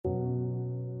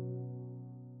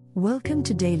Welcome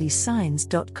to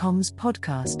dailysigns.com's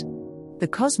podcast. The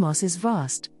cosmos is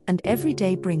vast, and every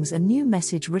day brings a new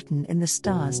message written in the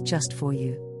stars just for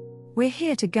you. We're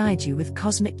here to guide you with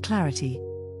cosmic clarity.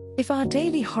 If our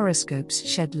daily horoscopes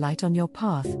shed light on your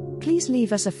path, please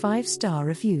leave us a 5-star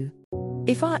review.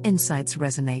 If our insights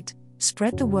resonate,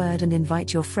 spread the word and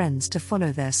invite your friends to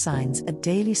follow their signs at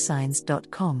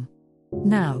dailysigns.com.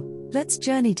 Now, let's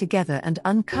journey together and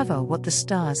uncover what the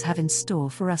stars have in store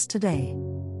for us today.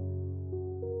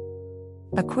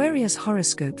 Aquarius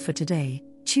horoscope for today,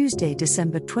 Tuesday,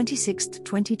 December 26,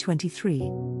 2023.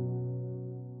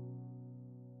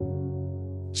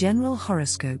 General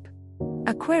horoscope.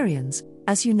 Aquarians,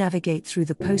 as you navigate through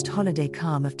the post-holiday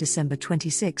calm of December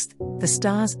 26th, the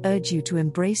stars urge you to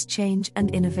embrace change and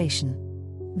innovation.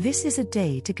 This is a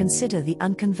day to consider the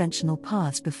unconventional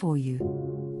paths before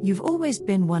you. You've always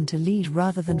been one to lead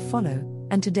rather than follow,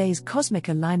 and today's cosmic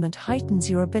alignment heightens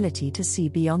your ability to see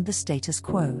beyond the status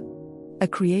quo. A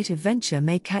creative venture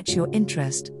may catch your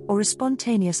interest, or a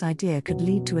spontaneous idea could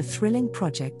lead to a thrilling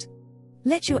project.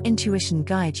 Let your intuition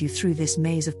guide you through this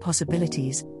maze of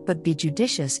possibilities, but be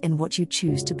judicious in what you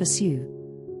choose to pursue.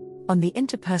 On the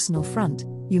interpersonal front,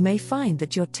 you may find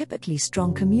that your typically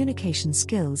strong communication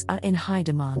skills are in high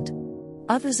demand.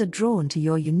 Others are drawn to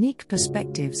your unique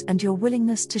perspectives and your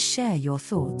willingness to share your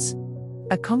thoughts.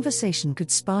 A conversation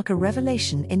could spark a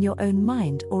revelation in your own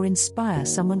mind or inspire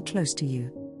someone close to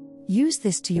you. Use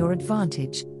this to your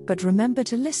advantage, but remember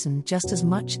to listen just as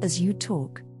much as you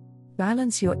talk.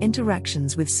 Balance your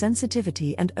interactions with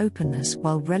sensitivity and openness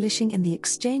while relishing in the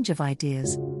exchange of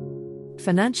ideas.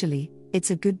 Financially,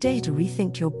 it's a good day to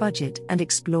rethink your budget and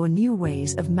explore new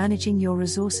ways of managing your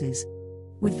resources.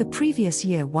 With the previous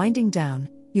year winding down,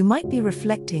 you might be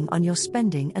reflecting on your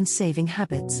spending and saving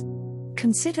habits.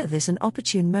 Consider this an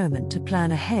opportune moment to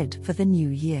plan ahead for the new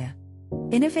year.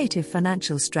 Innovative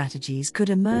financial strategies could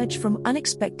emerge from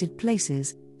unexpected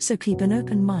places, so keep an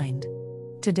open mind.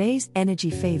 Today's energy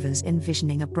favors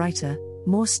envisioning a brighter,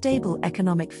 more stable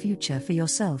economic future for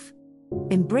yourself.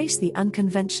 Embrace the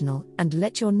unconventional and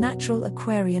let your natural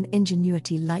Aquarian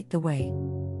ingenuity light the way.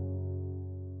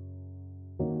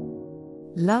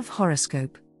 Love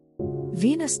horoscope.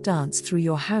 Venus dance through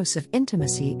your house of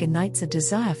intimacy ignites a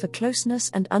desire for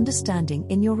closeness and understanding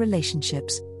in your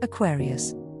relationships,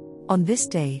 Aquarius. On this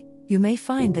day, you may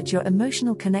find that your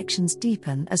emotional connections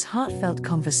deepen as heartfelt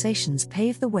conversations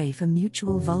pave the way for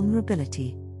mutual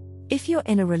vulnerability. If you're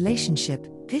in a relationship,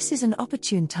 this is an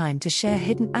opportune time to share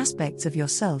hidden aspects of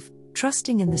yourself,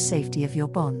 trusting in the safety of your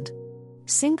bond.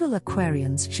 Single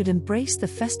Aquarians should embrace the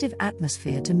festive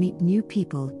atmosphere to meet new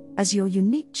people, as your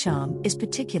unique charm is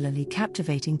particularly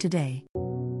captivating today.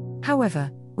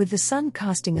 However, with the Sun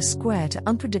casting a square to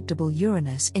unpredictable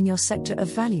Uranus in your sector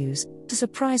of values, a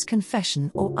surprise confession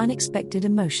or unexpected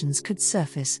emotions could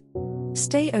surface.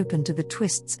 Stay open to the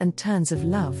twists and turns of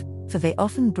love, for they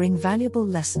often bring valuable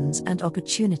lessons and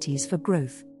opportunities for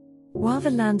growth. While the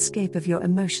landscape of your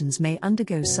emotions may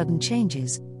undergo sudden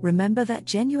changes, remember that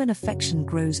genuine affection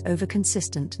grows over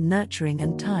consistent nurturing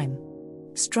and time.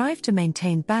 Strive to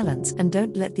maintain balance and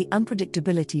don't let the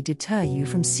unpredictability deter you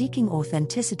from seeking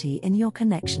authenticity in your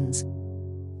connections.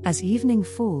 As evening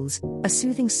falls, a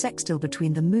soothing sextile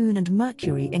between the Moon and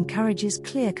Mercury encourages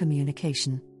clear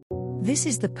communication. This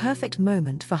is the perfect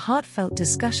moment for heartfelt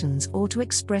discussions or to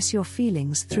express your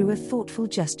feelings through a thoughtful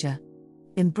gesture.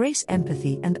 Embrace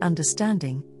empathy and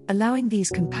understanding, allowing these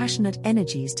compassionate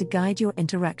energies to guide your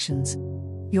interactions.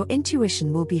 Your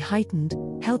intuition will be heightened,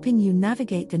 helping you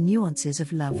navigate the nuances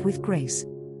of love with grace.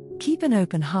 Keep an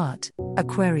open heart,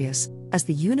 Aquarius, as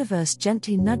the universe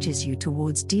gently nudges you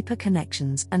towards deeper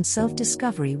connections and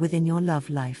self-discovery within your love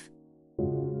life.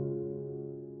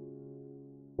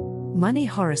 Money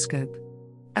horoscope.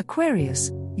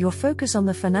 Aquarius, your focus on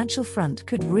the financial front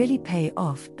could really pay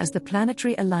off as the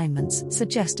planetary alignments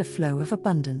suggest a flow of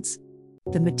abundance.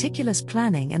 The meticulous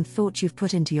planning and thought you've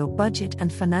put into your budget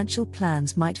and financial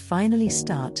plans might finally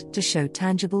start to show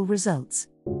tangible results.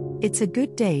 It's a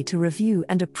good day to review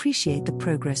and appreciate the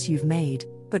progress you've made,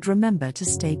 but remember to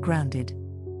stay grounded.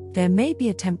 There may be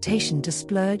a temptation to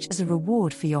splurge as a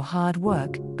reward for your hard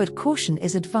work, but caution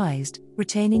is advised.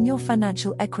 Retaining your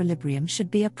financial equilibrium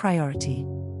should be a priority.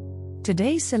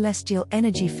 Today's celestial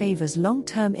energy favors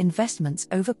long-term investments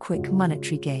over quick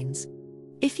monetary gains.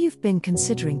 If you've been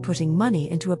considering putting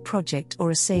money into a project or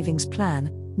a savings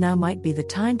plan, now might be the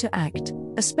time to act,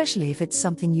 especially if it's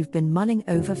something you've been mulling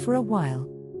over for a while.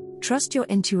 Trust your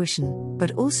intuition, but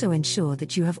also ensure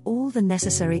that you have all the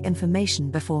necessary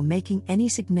information before making any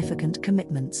significant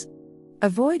commitments.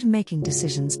 Avoid making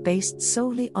decisions based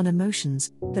solely on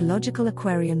emotions. The logical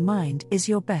Aquarian mind is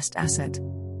your best asset.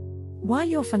 While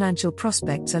your financial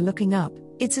prospects are looking up,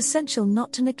 it's essential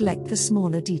not to neglect the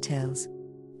smaller details.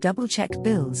 Double-check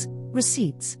bills,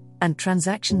 receipts, and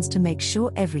transactions to make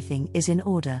sure everything is in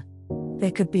order. There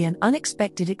could be an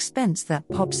unexpected expense that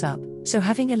pops up, so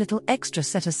having a little extra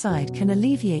set aside can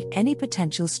alleviate any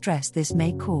potential stress this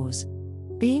may cause.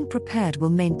 Being prepared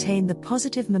will maintain the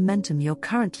positive momentum you're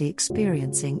currently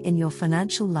experiencing in your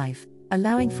financial life,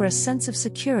 allowing for a sense of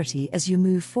security as you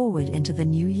move forward into the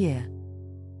new year.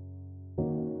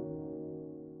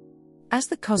 As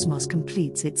the cosmos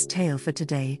completes its tale for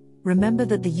today, remember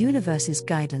that the universe's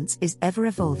guidance is ever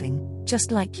evolving,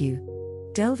 just like you.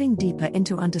 Delving deeper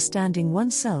into understanding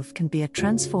oneself can be a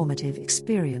transformative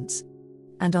experience.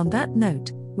 And on that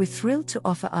note, we're thrilled to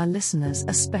offer our listeners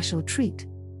a special treat.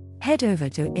 Head over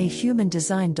to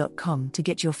ahumandesign.com to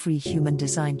get your free human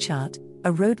design chart,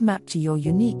 a roadmap to your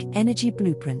unique energy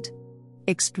blueprint.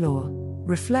 Explore,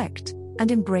 reflect,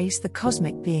 and embrace the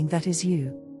cosmic being that is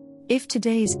you. If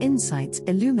today's insights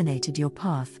illuminated your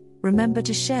path, remember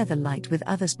to share the light with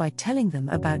others by telling them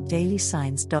about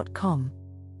dailysigns.com.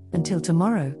 Until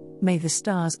tomorrow, may the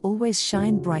stars always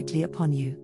shine brightly upon you.